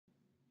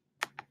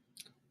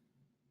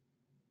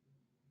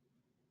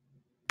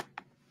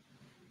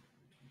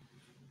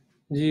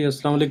जी,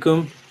 अस्सलाम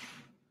वालेकुम.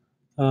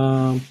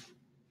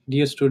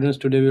 Dear students,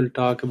 today we'll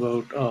talk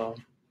about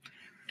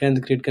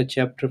 10th grade ka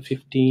chapter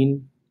 15,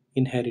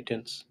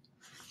 inheritance.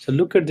 So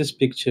look at this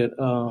picture.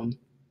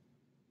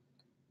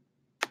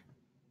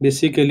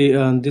 Basically,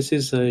 this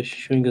is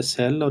showing a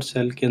cell और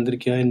cell के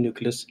अंदर क्या है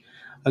nucleus.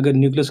 अगर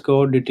न्यूक्लियस को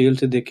और डिटेल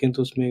से देखें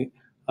तो उसमें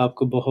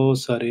आपको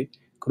बहुत सारे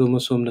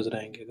क्रोमोसोम नजर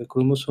आएंगे. अगर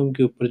क्रोमोसोम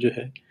के ऊपर जो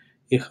है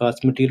एक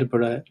ख़ास मटेरियल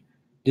पड़ा है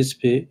जिस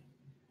पे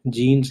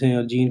जीन्स हैं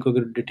और जीन को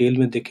अगर डिटेल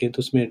में देखें तो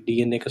उसमें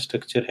डीएनए का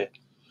स्ट्रक्चर है.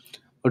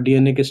 और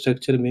डीएनए के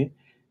स्ट्रक्चर में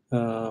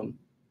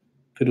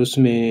फिर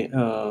उसमें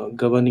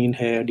गवानीन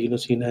है,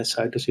 एडिनोसिन है,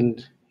 साइटोसिन,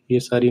 ये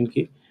सारी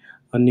इनकी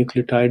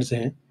न्यूक्लियोटाइड्स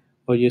हैं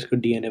और ये इसका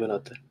डीएनए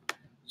बनाता है.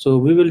 So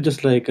we will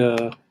just like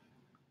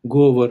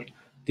go over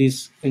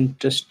this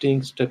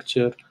interesting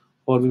structure,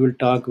 or we will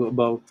talk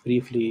about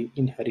briefly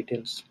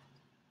inheritance.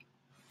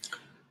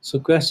 So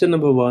question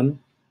number 1,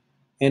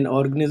 an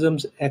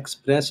organism's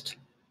expressed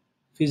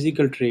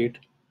physical trait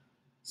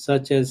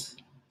such as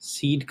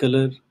seed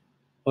color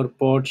or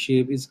pod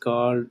shape is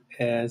called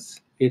as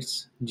its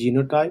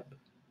genotype,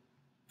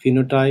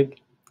 phenotype,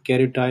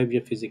 karyotype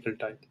या physical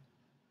type.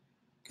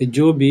 कि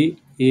जो भी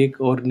एक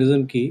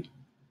organism की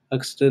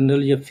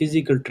external या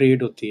physical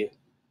trait होती है,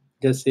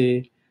 जैसे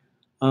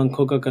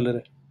आंखों का कलर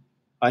है,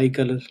 आई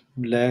कलर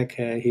ब्लैक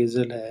है,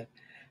 हेजल है,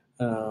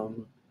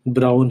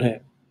 ब्राउन है,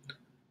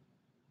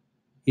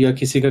 या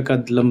किसी का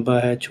कद लंबा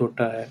है,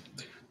 छोटा है.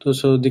 तो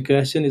so the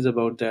question is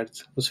about that.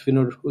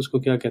 उसको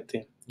क्या कहते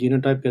हैं?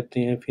 जीनोटाइप कहते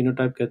हैं,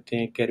 फिनोटाइप कहते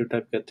हैं,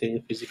 कैरियोटाइप कहते हैं या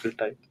physical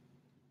type.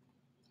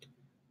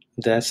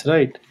 That's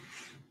right.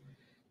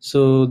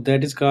 So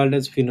that is called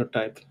as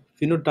phenotype.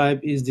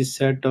 Phenotype is the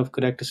set of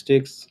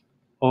characteristics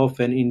of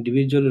an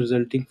individual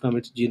resulting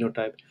from its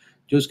genotype.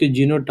 जो उसके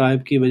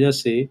जीनोटाइप की वजह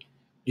से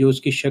जो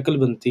उसकी शक्ल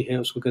बनती है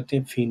उसको कहते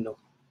हैं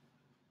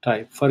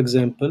phenotype. For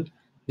example,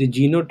 the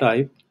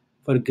genotype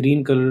for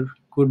green color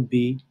could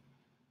be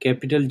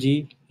capital G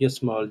या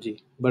small g.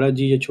 बड़ा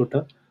G या छोटा,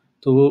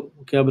 तो वो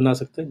क्या बना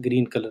सकता है?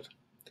 Green colour.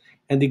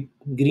 And the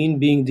green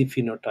being the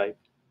phenotype.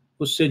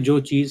 उससे जो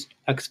चीज़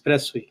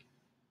एक्सप्रेस हुई,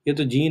 ये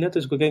तो जीन है तो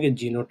इसको कहेंगे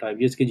जीनोटाइप.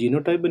 ये इसकी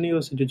जीनोटाइप बनी है,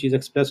 उससे जो चीज़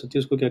एक्सप्रेस होती है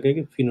उसको क्या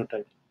कहेंगे?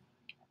 Phenotype.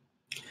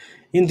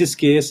 In this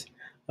case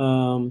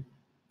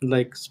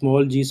like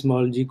small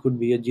g could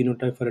be a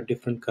genotype for a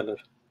different color.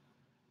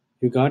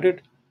 You got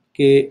it?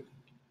 कि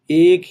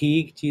एक ही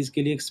चीज़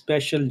के लिए एक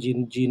स्पेशल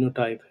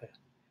जीनोटाइप है.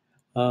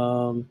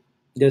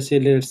 जैसे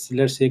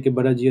लेट्स से कि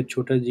बड़ा जी और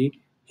छोटा जी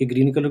ये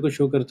ग्रीन कलर को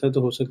शो करता है,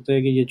 तो हो सकता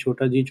है कि ये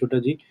छोटा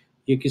जी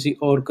ये किसी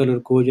और कलर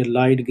को या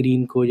लाइट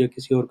ग्रीन को या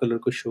किसी और कलर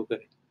को शो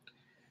करे.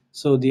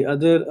 So the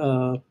other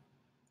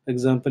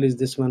example is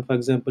this one. For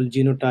example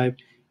genotype,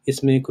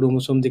 इसमें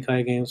क्रोमोसोम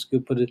दिखाए गए हैं, उसके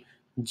ऊपर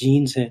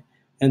जीन्स हैं,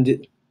 एंड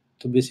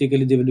तो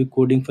basically they will be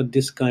coding for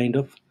this kind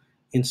of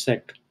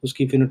insect.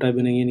 उसकी फिनोटाइप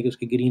बनेंगी, यानी कि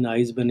उसकी ग्रीन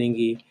आइज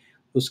बनेंगी,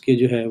 उसके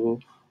जो है वो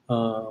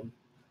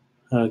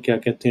क्या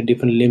कहते हैं,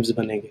 डिफरेंट लिम्स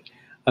बनेंगे.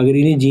 अगर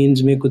इन्हीं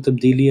जीन्स में कोई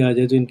तब्दीली आ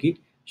जाए तो इनकी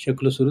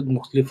शक्ल सूरत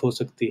मुख्तलिफ हो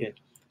सकती है.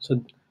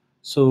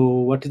 So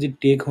what is the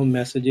take home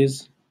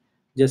messages?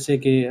 जैसे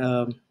कि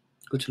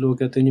कुछ लोग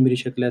कहते हैं जी मेरी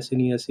शक्ल ऐसी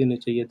नहीं, ऐसी होनी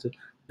चाहिए. तो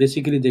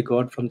basically they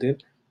got from their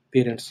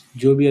parents.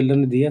 जो भी अल्लाह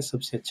ने दिया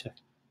सबसे अच्छा है,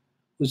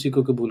 उसी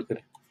को कबूल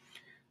करें.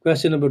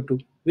 Question number 2,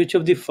 which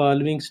of the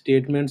following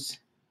statements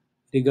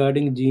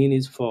regarding gene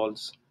is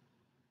false?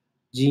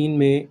 Gene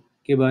में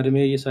के बारे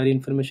में ये सारी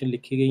इंफॉर्मेशन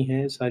लिखी गई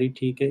हैं, सारी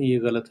ठीक है, ये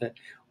गलत है.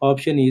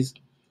 Option is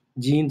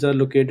genes are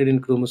located in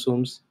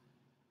chromosomes.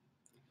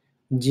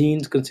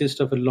 Jeans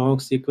consist of a long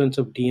sequence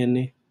of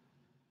DNA.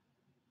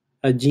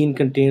 A gene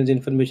contains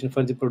information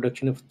for the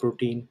production of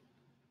protein.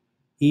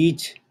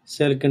 Each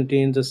cell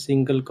contains a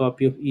single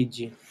copy of each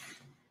gene.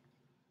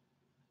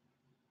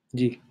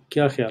 जी,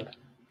 क्या ख्याल है?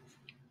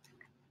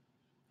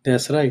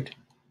 That's right.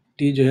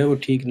 T जो है वो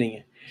ठीक नहीं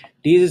है.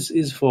 T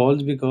is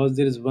false because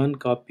there is one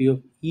copy of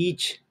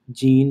each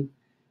gene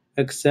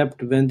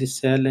except when the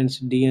cell and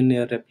its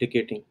DNA are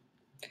replicating.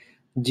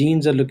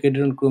 Genes are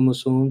located on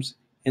chromosomes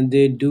and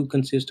they do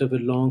consist of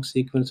a long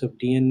sequence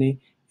of DNA,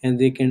 and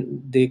they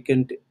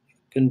can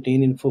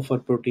contain info for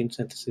protein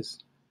synthesis.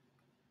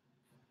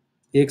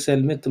 एक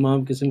cell में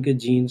तमाम किस्म के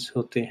jeans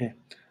होते हैं.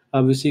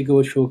 अब इसी को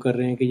वो शो कर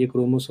रहे हैं कि ये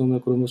क्रोमोसोम है,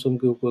 क्रोमोसोम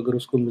के ऊपर अगर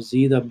उसको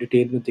मज़ीद आप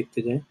डिटेल में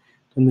देखते जाएं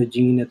तो उनमें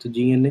जीन है. तो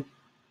जीएनए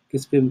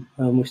किस पे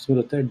मुश्तमिल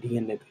होता है?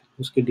 डीएनए पे.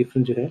 उसके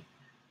डिफरेंट जो है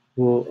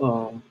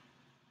वो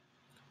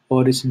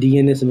और इस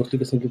डीएनए से मुख्तलिफ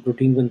किस्म की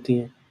प्रोटीन बनती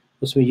हैं.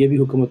 उसमें यह भी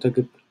हुक्म होता है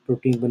कि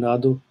प्रोटीन बना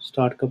दो,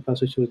 स्टार्ट का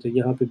प्रोसेस शुरू होता है,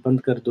 यहाँ पे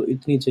बंद कर दो,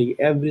 इतनी चाहिए.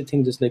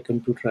 Everything just like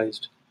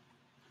computerised.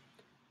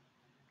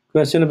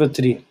 Question number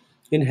 3.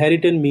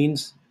 Inheritance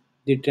means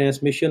the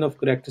transmission of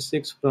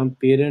characteristics from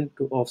parent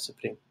to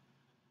offspring.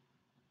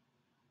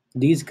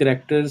 These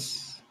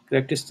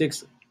characteristics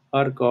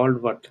are called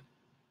what?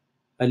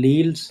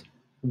 Alleles,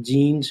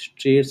 genes,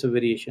 traits, or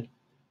variation.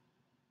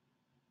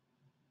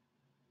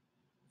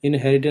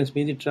 Inheritance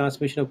means the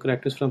transmission of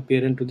characters from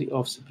parent to the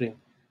offspring.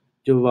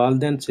 जो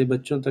वालदैन से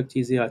बच्चों तक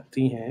चीज़ें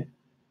आती हैं,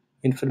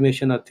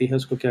 information आती है,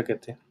 उसको क्या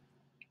कहते हैं?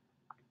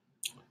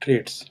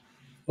 ट्रेट्स.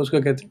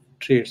 उसको कहते हैं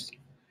traits.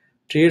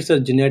 Traits are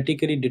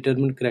genetically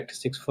determined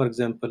characteristics. For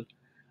example,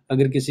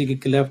 अगर किसी की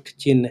क्लेफ्ट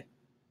चिन है,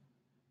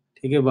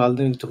 ठीक है,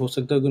 वालिदैन तो हो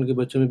सकता है कि उनके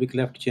बच्चों में भी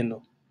क्लेफ्ट चिन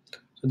हो,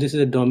 so this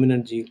is a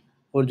dominant gene.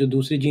 और जो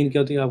दूसरी जीन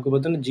क्या होती है आपको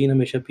पता है ना, जीन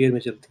हमेशा पेयर में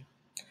चलती है।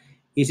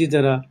 इसी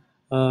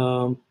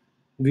तरह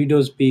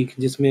वीडोज पीक,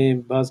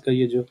 जिसमें बाज का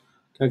ये जो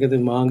क्या कहते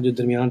हैं मांग जो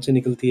दरमियान से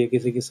निकलती है,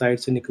 किसी की साइड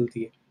से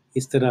निकलती है,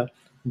 इस तरह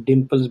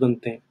डिम्पल्स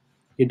बनते हैं,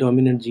 ये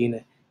डोमिनेंट जीन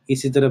है।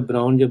 इसी तरह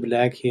ब्राउन जो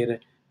ब्लैक हेयर है,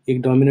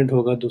 एक डोमिनेंट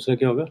होगा, दूसरा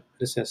क्या होगा,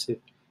 रिसेसिव।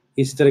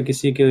 इसी तरह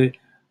किसी के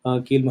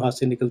कील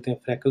मुहासे निकलते हैं,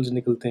 फ्रैकल्स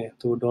निकलते हैं,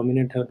 तो वो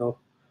डोमिनेंट है,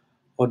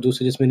 और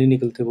दूसरे जिसमें नहीं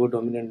निकलते वो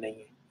डोमिनेंट नहीं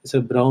है। जैसे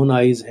ब्राउन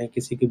आइज़ हैं,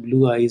 किसी की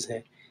ब्लू आइज़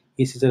हैं,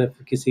 इसी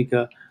तरह किसी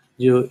का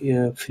जो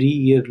फ्री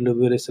ईयर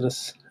लोबर इस तरह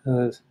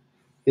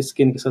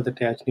स्किन के साथ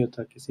अटैच नहीं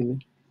होता, किसी में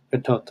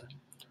इकट्ठा होता है।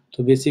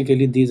 तो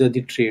basically these are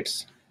the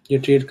trades. ये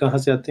ट्रेड कहाँ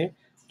से आते हैं,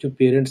 जो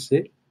पेरेंट्स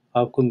से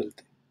आपको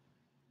मिलते हैं।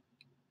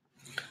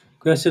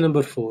 Question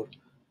number 4,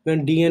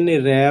 when DNA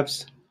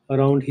raps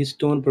around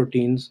histone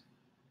proteins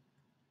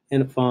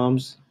and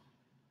forms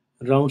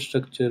round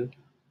structure,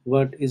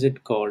 what is it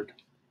called?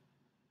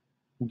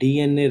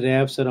 DNA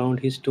raps around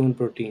histone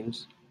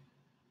proteins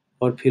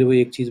और फिर वो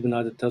एक चीज़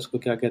बना देता है, उसको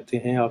क्या कहते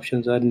हैं?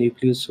 Options are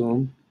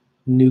nucleosome,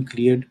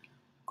 nucleoid,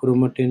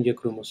 chromatin या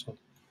chromosome.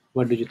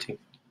 What do you think?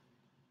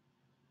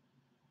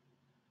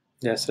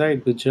 That's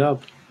right, good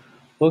job.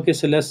 Okay,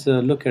 so let's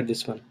look at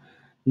this one.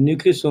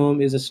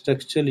 Nucleosome is a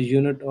structural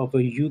unit of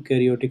a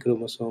eukaryotic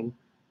chromosome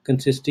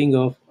consisting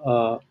of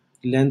a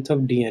length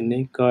of DNA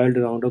coiled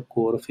around a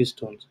core of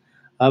histones.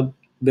 अब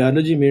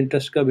biology में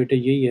interest का बेटा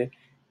यही है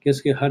कि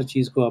इसके हर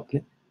चीज़ को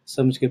आपने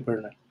समझ के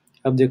पढ़ना है।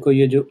 अब देखो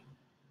ये जो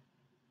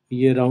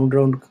ये राउंड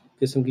राउंड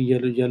किस्म की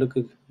येलो येलो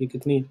ये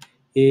कितनी,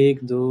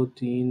 1 2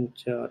 3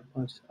 4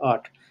 5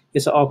 8,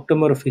 ये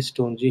ऑक्टोमर ऑफ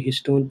हिस्टोन, ये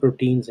हिस्टोन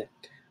प्रोटीन्स हैं।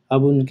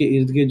 अब उनके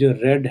इर्द गिर्द जो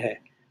रेड है,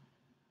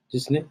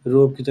 जिसने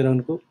रोब की तरह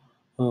उनको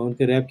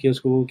उनके रैप किया,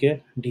 उसको वो क्या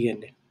है,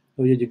 डीएनए।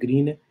 और ये जो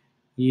ग्रीन है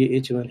ये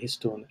H1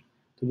 हिस्टोन है।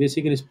 तो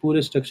बेसिकली इस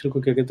पूरे स्ट्रक्चर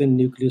को क्या कहते हैं,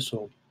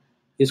 न्यूक्लियोसोम।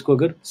 इसको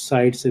अगर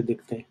साइड से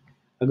देखते हैं,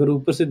 अगर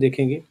ऊपर से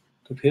देखेंगे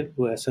तो फिर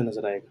वो ऐसा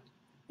नज़र आएगा।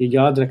 ये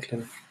याद रख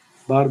लेना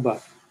बार बार।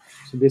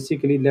 सो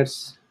बेसिकली लेट्स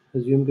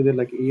अज्यूम कि देयर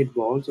लाइक 8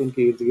 बॉल्स,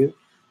 उनके इर्द गिर्द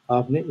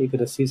आपने एक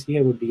रस्सी सी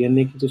है वो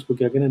डीएनए की, तो उसको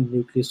क्या कहना है,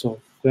 न्यूक्लियोसोम।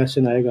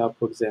 क्वेश्चन आएगा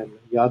आपको एग्जाम में,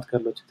 याद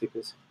कर लो अच्छे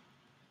तरीके से।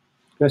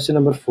 Question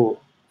number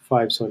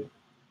 5, sorry.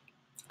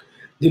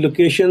 The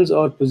locations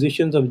or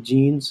positions of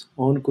genes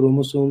on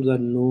chromosomes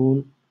are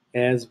known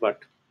as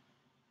what?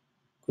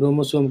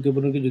 Chromosome के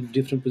ऊपर उनकी जो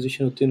डिफरेंट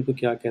पोजीशन होती है उनको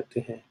क्या कहते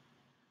हैं?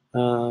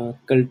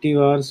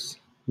 कल्टीवार्स,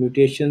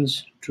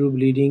 म्यूटेशंस, ट्रू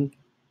ब्लीडिंग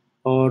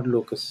और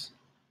locus.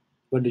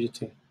 What do you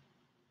think?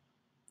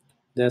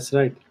 That's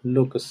right,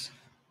 locus.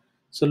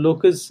 So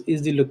locus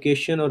is the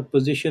location और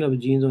position of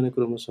jeans on A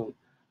chromosome.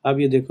 अब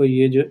ये देखो,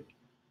 ये जो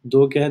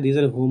दो क्या है, these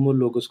are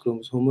homologous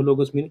chromosome.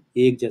 Homologous mean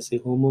एक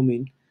जैसे, होमो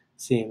मीन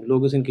सेम,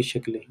 लोगस इनकी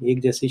शक्लें, एक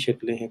जैसी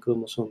शक्लें हैं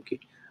क्रोमोसोम की।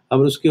 अब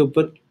उसके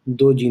ऊपर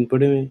दो जीन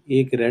पड़े हुए हैं,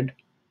 एक रेड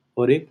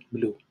और एक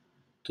ब्लू।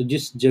 तो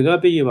जिस जगह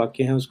पे ये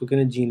वाक़ है उसको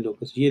कहते हैं जीन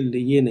लोकस। ये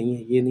नहीं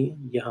है, ये नहीं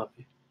है, यहाँ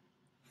पे।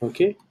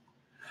 Okay,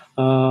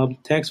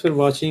 thanks for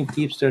watching,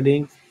 keep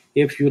studying.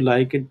 If you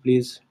like it,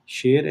 please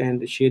share,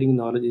 and sharing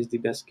knowledge is the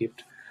best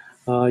gift.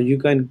 You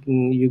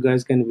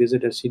guys can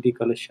visit at City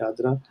College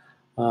Shahdara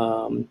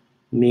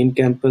main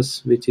campus,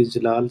 which is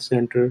Jalal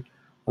Center,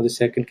 or the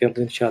second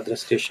campus in Shahdara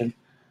station.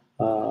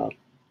 uh,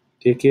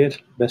 Take care,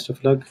 best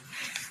of luck,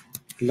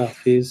 Allah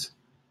Hafiz.